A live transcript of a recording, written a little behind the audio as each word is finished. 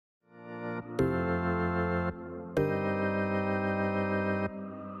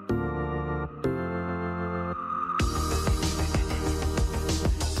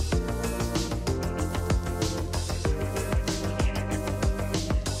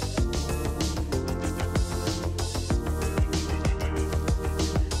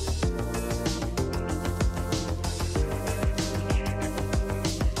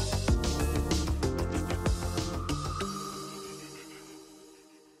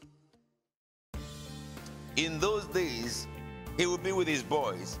In those days, he would be with his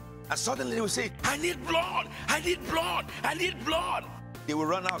boys, and suddenly he would say, I need blood, I need blood, I need blood. They will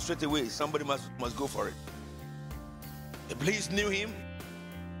run out straight away. Somebody must go for it. The police knew him,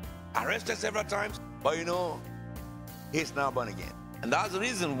 arrested several times, but he's now born again. And that's the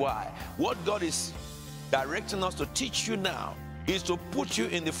reason why what God is directing us to teach you now is to put you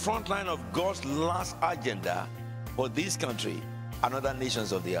in the front line of God's last agenda for this country and other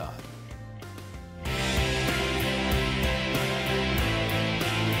nations of the earth.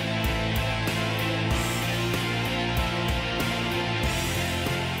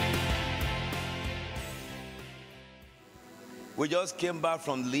 We just came back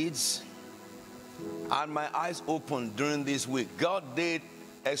from Leeds, and my eyes opened during this week. God did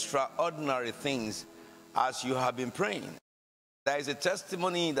extraordinary things as you have been praying. There is a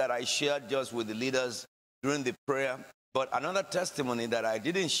testimony that I shared just with the leaders during the prayer, but another testimony that I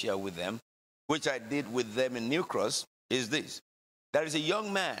didn't share with them, which I did with them in New Cross, is this. There is a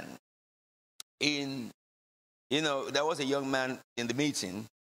young man there was a young man in the meeting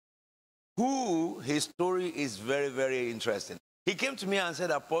who his story is very, very interesting. He came to me and said,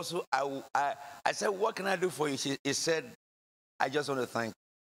 Apostle, I said, what can I do for you? He said, I just want to thank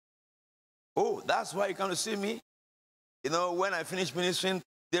you. Oh, that's why you come to see me? When I finish ministering,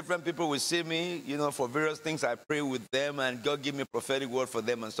 different people will see me, for various things. I pray with them, and God give me a prophetic word for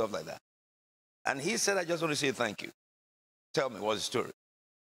them and stuff like that. And he said, I just want to say thank you. Tell me, what's the story?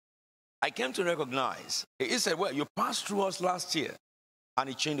 I came to recognize. He said, well, you passed through us last year, and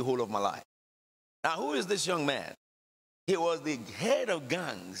it changed the whole of my life. Now, who is this young man? He was the head of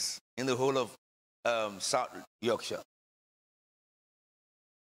gangs in the whole of South Yorkshire.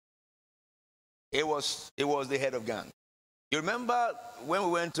 He was the head of gang. You remember when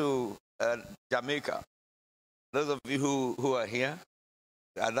we went to Jamaica? Those of you who are here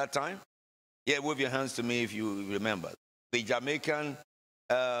at that time? Yeah, wave your hands to me if you remember. The Jamaican,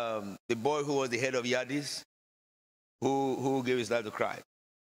 the boy who was the head of Yardis, who gave his life to Christ.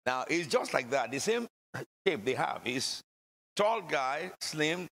 Now, it's just like that. The same shape they have. He's tall guy,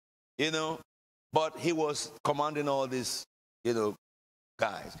 slim, but he was commanding all these,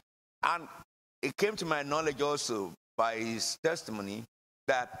 guys. And it came to my knowledge also by his testimony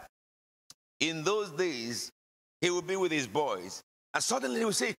that in those days, he would be with his boys, and suddenly he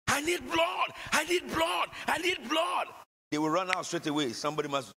would say, I need blood, I need blood, I need blood. They will run out straight away. Somebody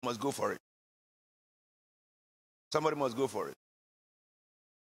must go for it. Somebody must go for it.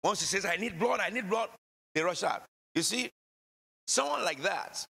 Once he says, I need blood, they rush out. You see, someone like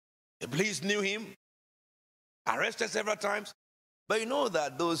that, the police knew him, arrested several times. But you know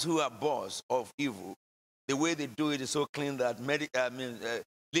that those who are boss of evil, the way they do it is so clean that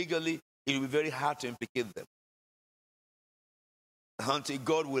legally it will be very hard to implicate them until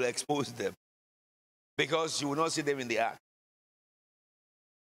God will expose them, because you will not see them in the act.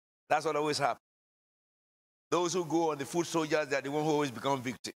 That's what always happens. Those who go on the foot soldiers, they are the ones who always become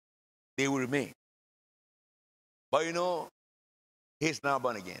victims. They will remain. But he's now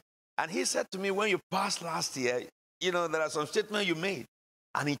born again. And he said to me, when you passed last year, there are some statements you made,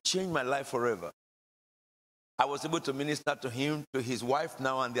 and it changed my life forever. I was able to minister to him, to his wife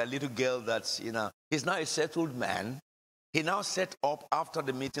now, and their little girl that's, he's now a settled man. He now set up, after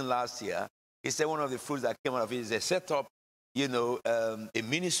the meeting last year, he said one of the fruits that came out of it is a set up, a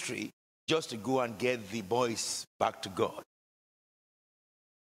ministry just to go and get the boys back to God.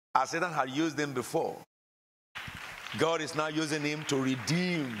 As Satan had used them before, God is now using him to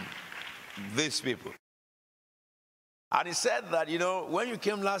redeem these people. And he said that, when you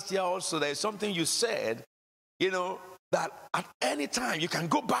came last year also, there's something you said, that at any time you can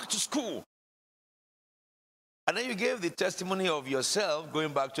go back to school. And then you gave the testimony of yourself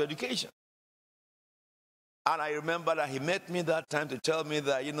going back to education. And I remember that he met me that time to tell me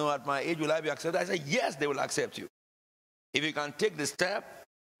that, at my age, will I be accepted? I said, yes, they will accept you. If you can take the step,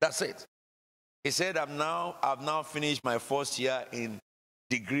 that's it. He said, I've now finished my first year in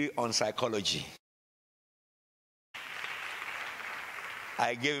degree on psychology.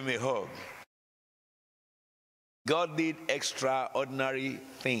 I gave him a hug. God did extraordinary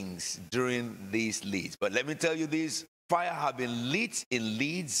things during these Leeds. But let me tell you this, fire have been lit in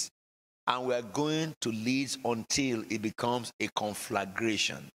Leeds, and we are going to Leeds until it becomes a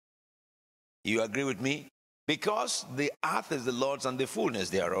conflagration. You agree with me? Because the earth is the Lord's and the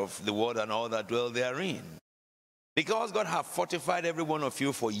fullness thereof, the world and all that dwell therein. Because God has fortified every one of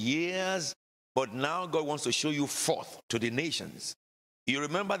you for years, but now God wants to show you forth to the nations. You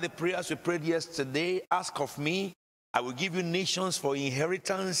remember the prayers we prayed yesterday? Ask of me, I will give you nations for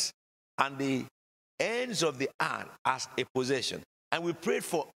inheritance and the ends of the earth as a possession. And we prayed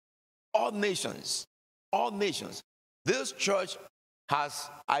for all nations. all nations. This church has,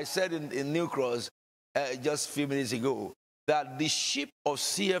 I said in New Cross just a few minutes ago, that the ship of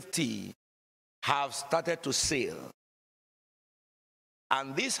CFT have started to sail.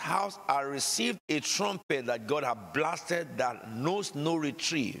 And this house has received a trumpet that God has blasted that knows no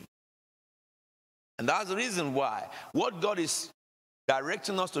retrieve. And that's the reason why what God is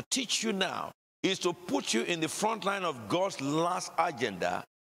directing us to teach you now is to put you in the front line of God's last agenda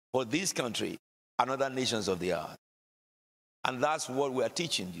for this country and other nations of the earth. And that's what we are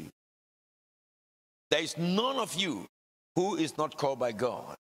teaching you. There is none of you who is not called by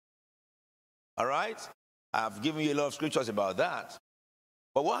God. All right? I've given you a lot of scriptures about that.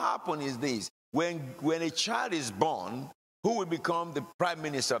 But what happened is this. When a child is born, who will become the prime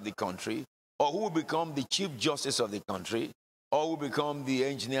minister of the country, or who will become the chief justice of the country, or who will become the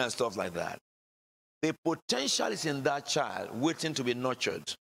engineer and stuff like that, the potential is in that child waiting to be nurtured.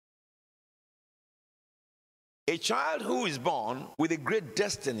 A child who is born with a great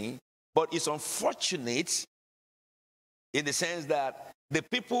destiny, but is unfortunate in the sense that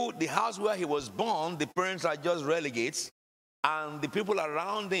the house where he was born, the parents are just relegates, and the people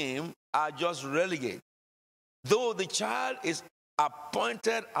around him are just relegates. Though the child is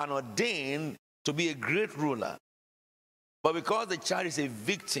appointed and ordained to be a great ruler, but because the child is a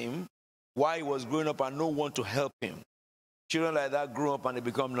victim while he was growing up and no one to help him, children like that grow up and they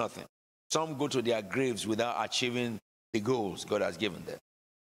become nothing. Some go to their graves without achieving the goals God has given them.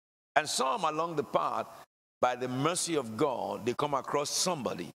 And some along the path, by the mercy of God, they come across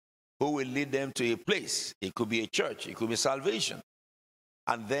somebody who will lead them to a place. It could be a church, it could be salvation.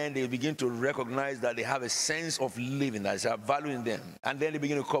 And then they begin to recognize that they have a sense of living, that is a value in them. And then they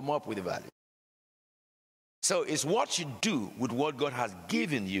begin to come up with the value. So it's what you do with what God has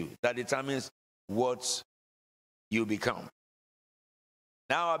given you that determines what you become.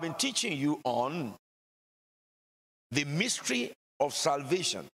 Now, I've been teaching you on the mystery of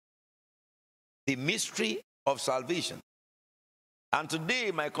salvation. The mystery of salvation. And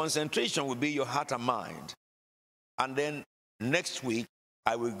today, my concentration will be your heart and mind. And then next week,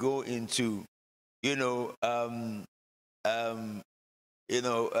 I will go into, the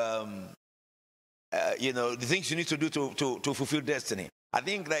things you need to do to fulfill destiny. I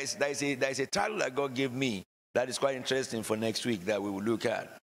think there is a title that God gave me that is quite interesting for next week that we will look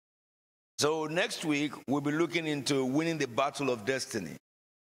at. So next week, we'll be looking into winning the battle of destiny.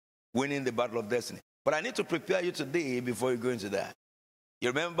 Winning the battle of destiny. But I need to prepare you today before you go into that. You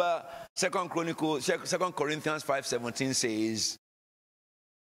remember 2 Corinthians 5:17 says,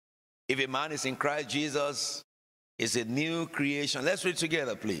 if a man is in Christ Jesus, is a new creation. Let's read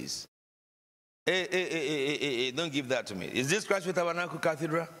together, please. Hey, don't give that to me. Is this Christ with Tabernacle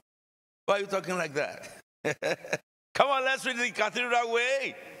Cathedral? Why are you talking like that? Come on, let's read the cathedral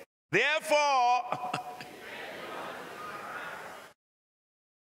way. Therefore,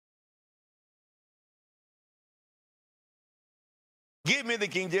 give me the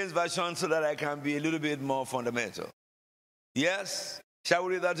King James Version so that I can be a little bit more fundamental. Yes? Shall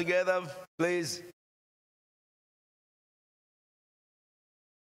we read that together, please?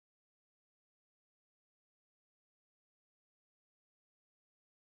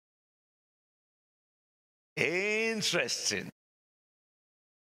 Interesting.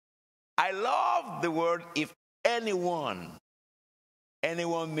 I love the word if anyone.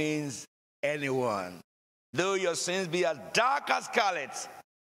 Anyone means anyone. Though your sins be as dark as scarlet,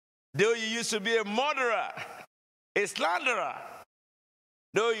 though you used to be a murderer, a slanderer,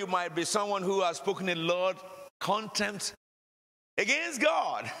 though you might be someone who has spoken in Lord contempt against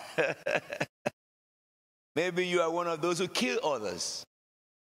God. Maybe you are one of those who kill others.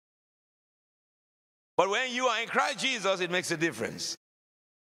 But when you are in Christ Jesus, it makes a difference.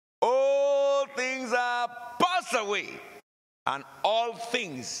 All things are passed away, and all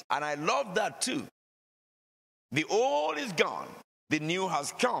things, and I love that too. The old is gone, the new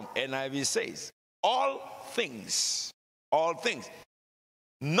has come, NIV says. All things,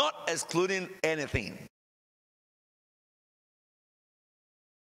 not excluding anything.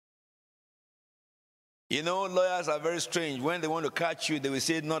 You know, lawyers are very strange. When they want to catch you, they will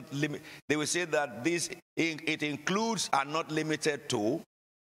say they will say that it includes and not limited to,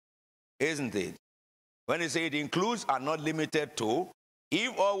 isn't it? When they say it includes and not limited to,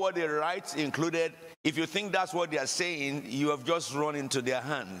 if all what they write included, if you think that's what they are saying, you have just run into their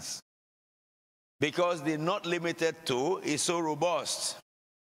hands. Because the not limited to is so robust.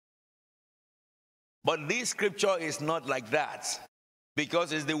 But this scripture is not like that.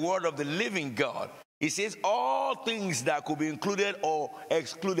 Because it's the word of the living God. It says all things that could be included or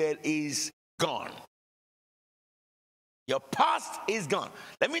excluded is gone. Your past is gone.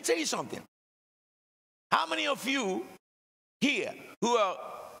 Let me tell you something. How many of you here who are,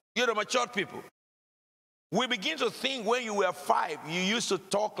 mature people, we begin to think when you were 5, you used to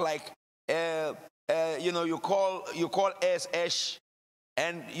talk like, you call S,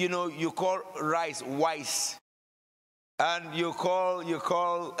 and, you call rice, wise. And you call,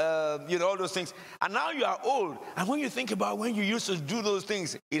 all those things. And now you are old. And when you think about when you used to do those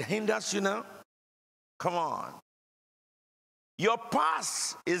things, it hinders you now. Come on. Your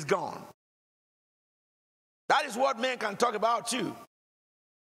past is gone. That is what men can talk about you.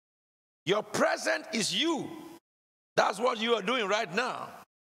 Your present is you. That's what you are doing right now.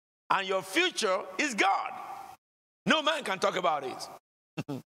 And your future is God. No man can talk about it.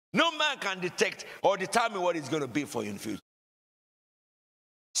 No man can detect or determine what it's going to be for you in the future.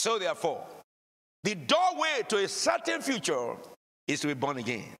 So therefore, the doorway to a certain future is to be born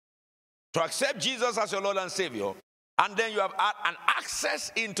again. To accept Jesus as your Lord and Savior. And then you have an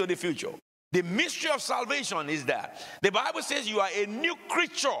access into the future. The mystery of salvation is that the Bible says you are a new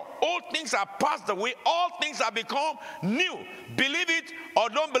creature. Old things are passed away. All things have become new. Believe it or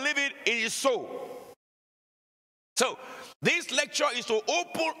don't believe it, it is so. So, this lecture is to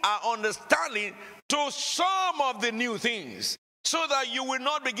open our understanding to some of the new things, so that you will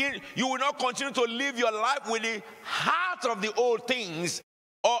not continue to live your life with the heart of the old things,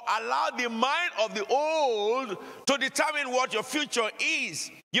 or allow the mind of the old to determine what your future is.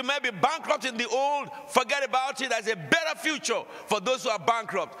 You may be bankrupt in the old, forget about it. There's a better future for those who are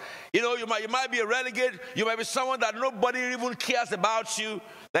bankrupt. You might be a renegade, you might be someone that nobody even cares about you.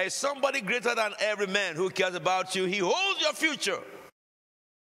 There is somebody greater than every man who cares about you. He holds your future.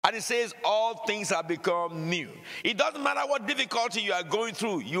 And it says all things have become new. It doesn't matter what difficulty you are going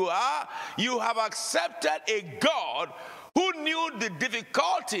through. You have accepted a God who knew the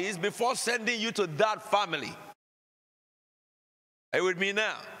difficulties before sending you to that family. Are you with me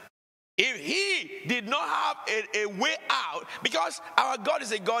now? If he did not have a way out, because our God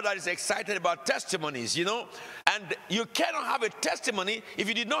is a God that is excited about testimonies, and you cannot have a testimony if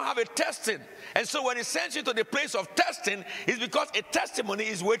you did not have a testing. And so when he sends you to the place of testing, it's because a testimony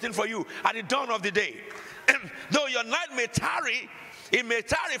is waiting for you at the dawn of the day. Though your night may tarry, it may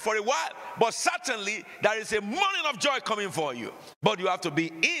tarry for a while, but certainly there is a morning of joy coming for you. But you have to be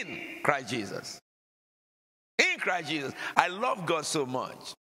in Christ Jesus. In Christ Jesus. I love God so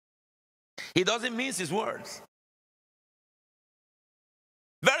much. He doesn't mince his words.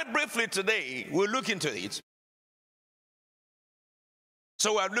 Very briefly today, we'll look into it.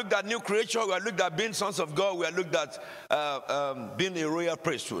 So we have looked at new creature, we have looked at being sons of God, we have looked at being a royal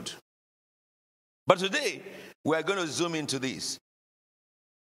priesthood. But today, we are going to zoom into this.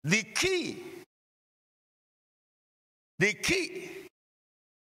 The key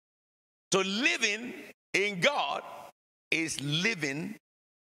to living in God is being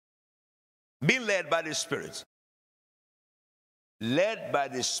led by the Spirit. Led by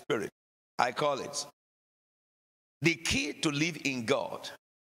the Spirit, I call it. The key to live in God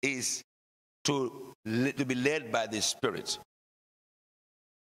is to be led by the Spirit.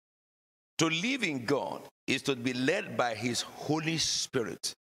 To live in God is to be led by His Holy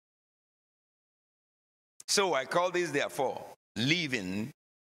Spirit. So I call this, therefore, living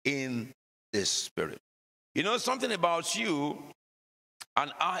in the Spirit. Something about you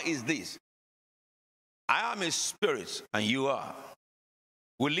and I is this. I am a spirit and you are.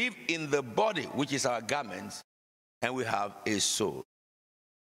 We live in the body, which is our garments, and we have a soul.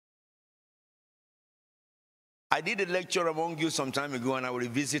 I did a lecture among you some time ago, and I will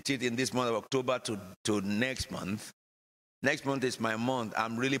revisit it in this month of October to next month. Next month is my month.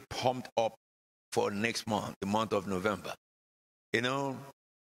 I'm really pumped up for next month, the month of November.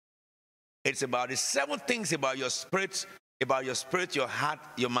 It's about the 7 things about your spirit, your heart,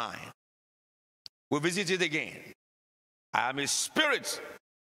 your mind. We'll visit it again. I am a spirit.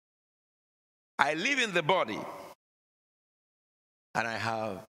 I live in the body. And I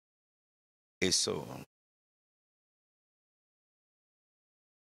have a soul.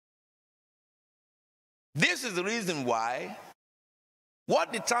 This is the reason why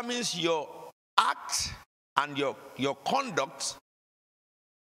what determines your act and your conduct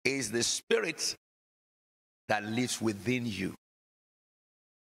is the spirit that lives within you.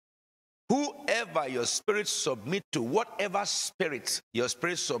 Whoever your spirit submit to, whatever spirit your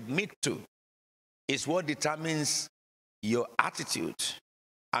spirit submit to, is what determines your attitude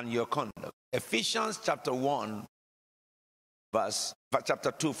and your conduct. Ephesians chapter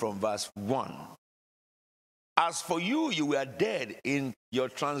 2 from verse 1. As for you, you were dead in your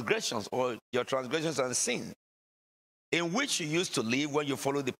transgressions and sins, in which you used to live when you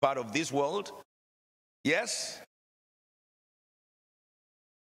followed the path of this world. Yes?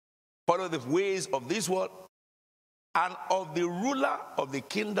 follow the ways of this world, and of the ruler of the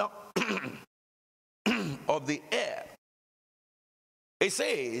kingdom of the air. It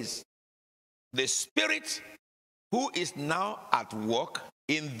says, the spirit who is now at work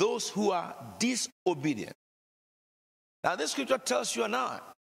in those who are disobedient. Now, this scripture tells you and I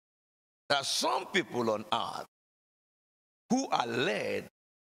that some people on earth who are led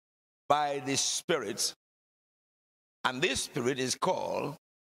by the Spirit, and this Spirit is called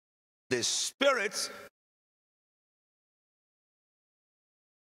the Spirit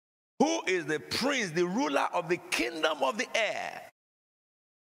who is the prince, the ruler of the kingdom of the air.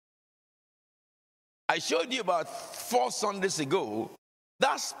 I showed you about 4 Sundays ago,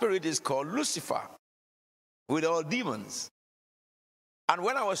 that spirit is called Lucifer, with all demons. And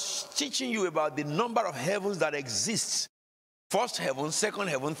when I was teaching you about the number of heavens that exist, first heaven, second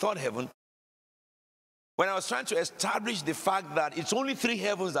heaven, third heaven, when I was trying to establish the fact that it's only 3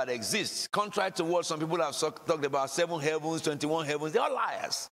 heavens that exist, contrary to what some people have talked about, 7 heavens, 21 heavens, they're all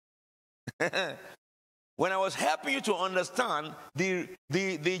liars. When I was helping you to understand the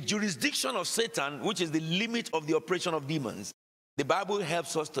jurisdiction of Satan, which is the limit of the operation of demons, the Bible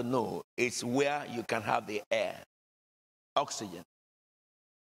helps us to know it's where you can have the air, oxygen.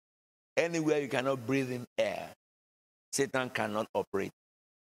 Anywhere you cannot breathe in air, Satan cannot operate.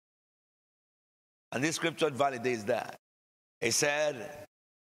 And this scripture validates that. It said,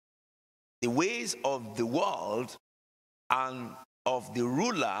 the ways of the world and of the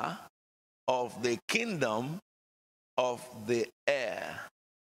ruler of the kingdom of the air.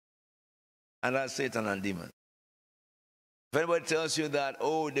 And that's Satan and demons. If anybody tells you that,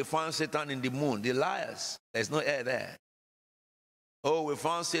 oh, they found Satan in the moon, they're liars. There's no air there. Oh, we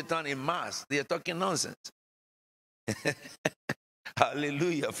found Satan in Mars. They're talking nonsense.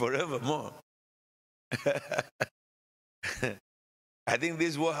 Hallelujah, forevermore. I think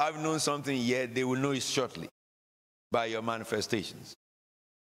this will have known something yet. They will know it shortly by your manifestations.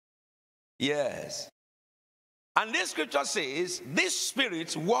 Yes. And this scripture says, this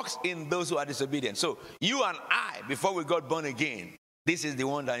spirit works in those who are disobedient. So you and I, before we got born again, this is the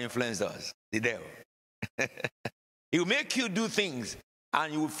one that influenced us, the devil. He will make you do things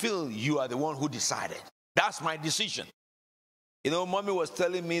and you will feel you are the one who decided. That's my decision. You know, Mommy was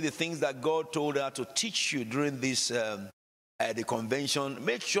telling me the things that God told her to teach you during this, the convention.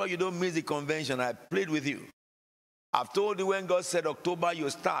 Make sure you don't miss the convention. I played with you. I've told you when God said October, you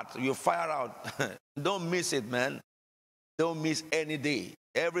start, you fire out. Don't miss it, man. Don't miss any day.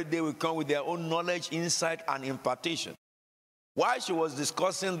 Every day will come with their own knowledge, insight, and impartation. While she was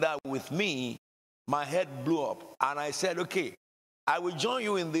discussing that with me, my head blew up. And I said, okay, I will join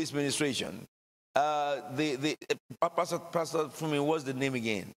you in this ministration. Pastor Fumi, what's the name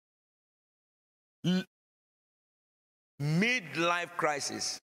again? Midlife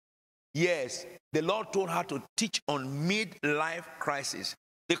crisis. Yes, the Lord told her to teach on midlife crisis.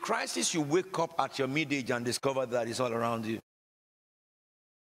 The crisis you wake up at your mid-age and discover that it's all around you.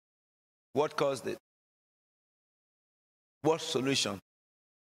 What caused it? What solution?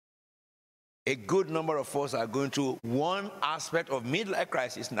 A good number of us are going through one aspect of midlife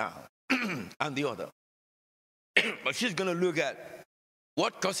crisis now and the other. But she's going to look at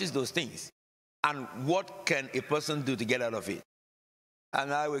what causes those things and what can a person do to get out of it.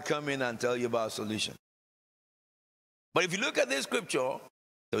 And I will come in and tell you about a solution. But if you look at this scripture,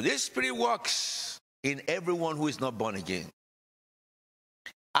 so this spirit works in everyone who is not born again.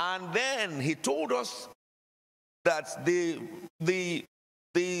 And then he told us that the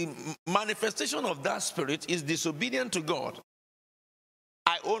manifestation of that spirit is disobedient to God.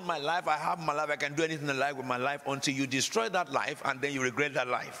 I own my life, I have my life, I can do anything I like with my life until you destroy that life and then you regret that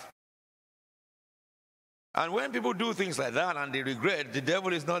life. And when people do things like that and they regret, the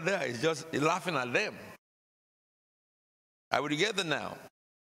devil is not there. He's just laughing at them. Are we together now?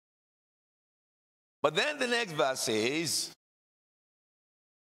 But then the next verse says,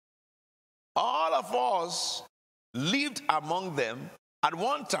 all of us lived among them at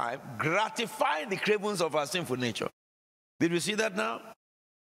one time, gratifying the cravings of our sinful nature. Did we see that now?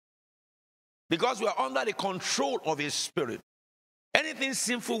 Because we are under the control of His Spirit. Anything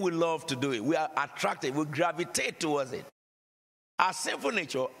sinful, we love to do it. We are attracted. We gravitate towards it. Our sinful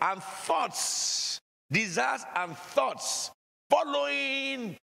nature and thoughts, desires and thoughts,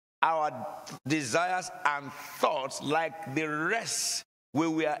 following our desires and thoughts like the rest, where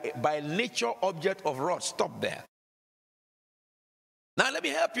we are by nature object of wrath. Stop there. Now let me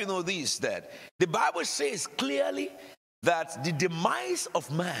help you know this, that the Bible says clearly that the demise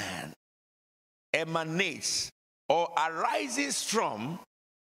of man emanates or arises from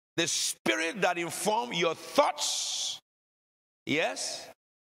the spirit that informs your thoughts, yes,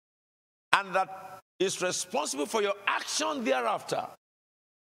 and that is responsible for your action thereafter.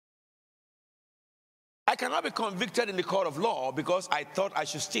 I cannot be convicted in the court of law because I thought I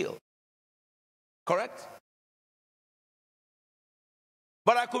should steal. Correct?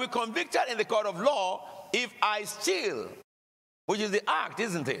 But I could be convicted in the court of law if I steal, which is the act,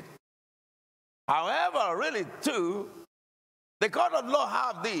 isn't it? However, really, too, the court of law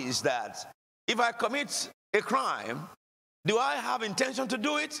have this, that if I commit a crime, do I have intention to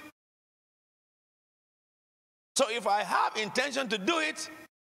do it? So if I have intention to do it,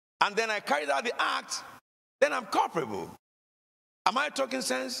 and then I carried out the act, then I'm culpable. Am I talking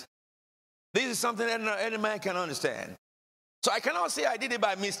sense? This is something that any man can understand. So I cannot say I did it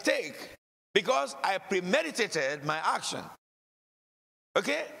by mistake because I premeditated my action.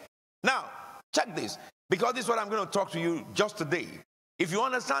 Okay? Now, check this, because this is what I'm going to talk to you just today. If you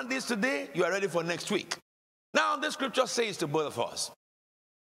understand this today, you are ready for next week. Now, the scripture says to both of us,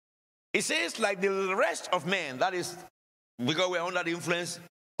 it says, like the rest of men, that is, because we're under the influence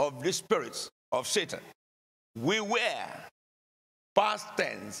of the spirits of Satan, we were, past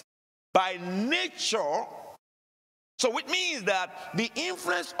tense, by nature. So it means that the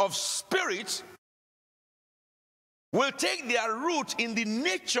influence of spirits will take their root in the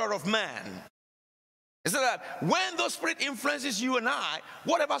nature of man. It's that when those spirit influences you and I,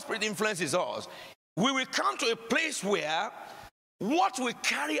 whatever spirit influences us, we will come to a place where what we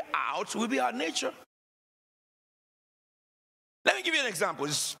carry out will be our nature. Let me give you an example.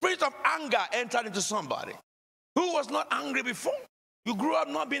 The spirit of anger entered into somebody who was not angry before. You grew up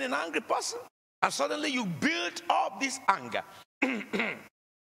not being an angry person, and suddenly you built up this anger. And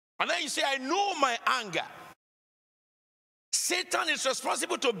then you say, I know my anger. Satan is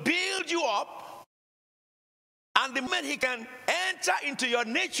responsible to build you up, and the moment he can enter into your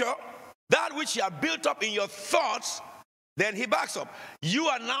nature, that which you have built up in your thoughts, then he backs up. You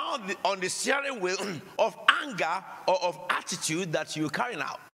are now on the steering wheel of anger or of attitude that you're carrying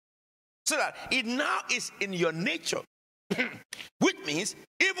out. So that it now is in your nature. Which means,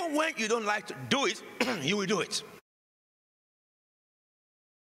 even when you don't like to do it, you will do it.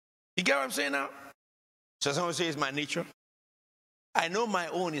 You get what I'm saying now? So someone says, it's my nature. I know my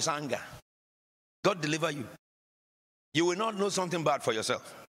own is anger. God deliver you. You will not know something bad for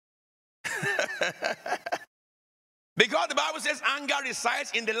yourself. Because the Bible says anger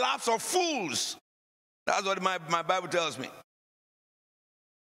resides in the laps of fools. That's what my Bible tells me.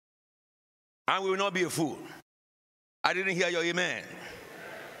 And we will not be a fool. I didn't hear your amen.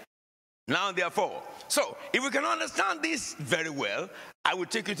 Now, therefore, so if we can understand this very well, I will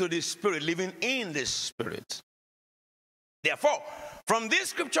take you to the Spirit, living in the Spirit. Therefore, from this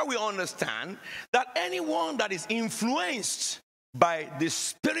scripture, we understand that anyone that is influenced by the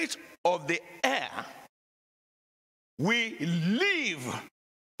spirit of the air, we live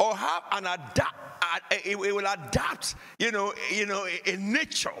or have an it will adapt, a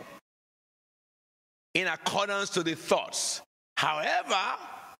nature in accordance to the thoughts. However,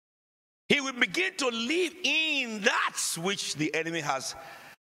 he will begin to live in that which the enemy has,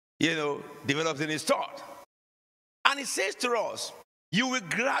 developed in his thought. And it says to us, you will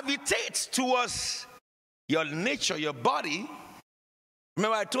gravitate towards your nature, your body.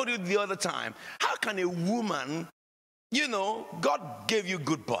 Remember, I told you the other time, how can a woman, God gave you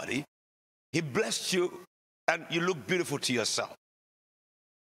good body, he blessed you, and you look beautiful to yourself.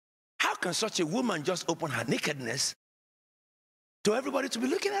 How can such a woman just open her nakedness to everybody to be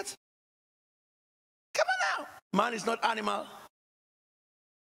looking at? Come on now. Man is not animal.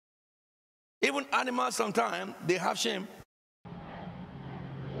 Even animals sometimes, they have shame.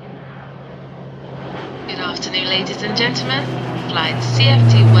 Good afternoon, ladies and gentlemen. Flight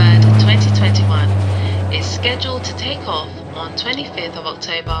CFT Word 2021 is scheduled to take off on 25th of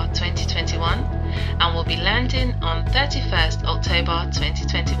October 2021 and will be landing on 31st October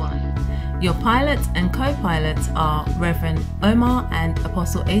 2021. Your pilots and co-pilots are Reverend Omar and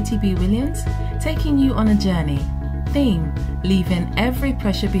Apostle A.T.B. Williams, taking you on a journey. Theme: leaving every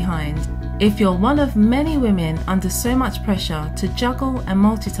pressure behind. If you're one of many women under so much pressure to juggle and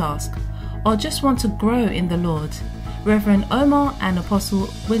multitask, or just want to grow in the Lord, Reverend Omar and Apostle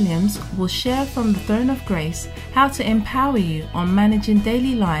Williams will share from the throne of grace how to empower you on managing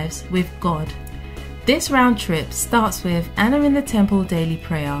daily lives with God. This round trip starts with Anna in the Temple daily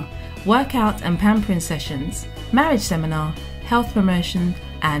prayer, workout and pampering sessions, marriage seminar, health promotion,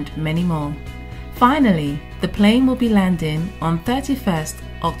 and many more. Finally, the plane will be landing on 31st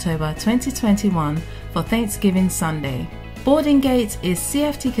October 2021 for Thanksgiving Sunday. Boarding gate is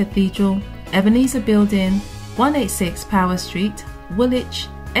CFT Cathedral, Ebenezer Building, 186 Power Street, Woolwich,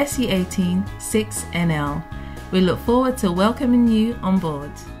 SE18 6NL. We look forward to welcoming you on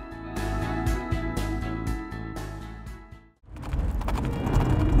board.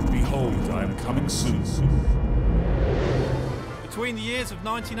 coming soon. Between the years of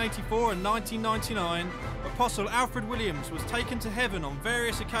 1984 and 1999, Apostle Alfred Williams was taken to heaven on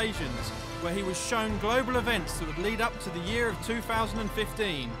various occasions where he was shown global events that would lead up to the year of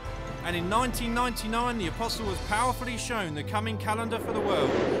 2015. And in 1999, the Apostle was powerfully shown the coming calendar for the world.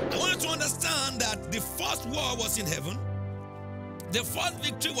 I want you to understand that the first war was in heaven, the first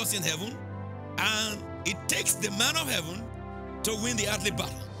victory was in heaven, and it takes the man of heaven to win the earthly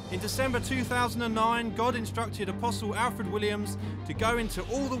battle. In December 2009, God instructed Apostle Alfred Williams to go into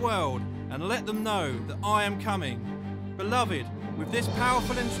all the world and let them know that I am coming. Beloved, with this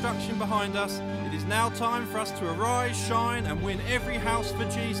powerful instruction behind us, it is now time for us to arise, shine, and win every house for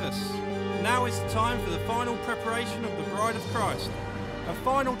Jesus. Now is the time for the final preparation of the bride of Christ. A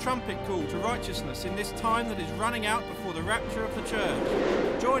final trumpet call to righteousness in this time that is running out before the rapture of the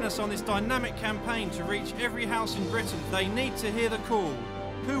church. Join us on this dynamic campaign to reach every house in Britain. They need to hear the call.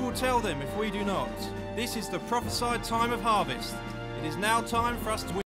 Who will tell them if we do not? This is the prophesied time of harvest. It is now time for us to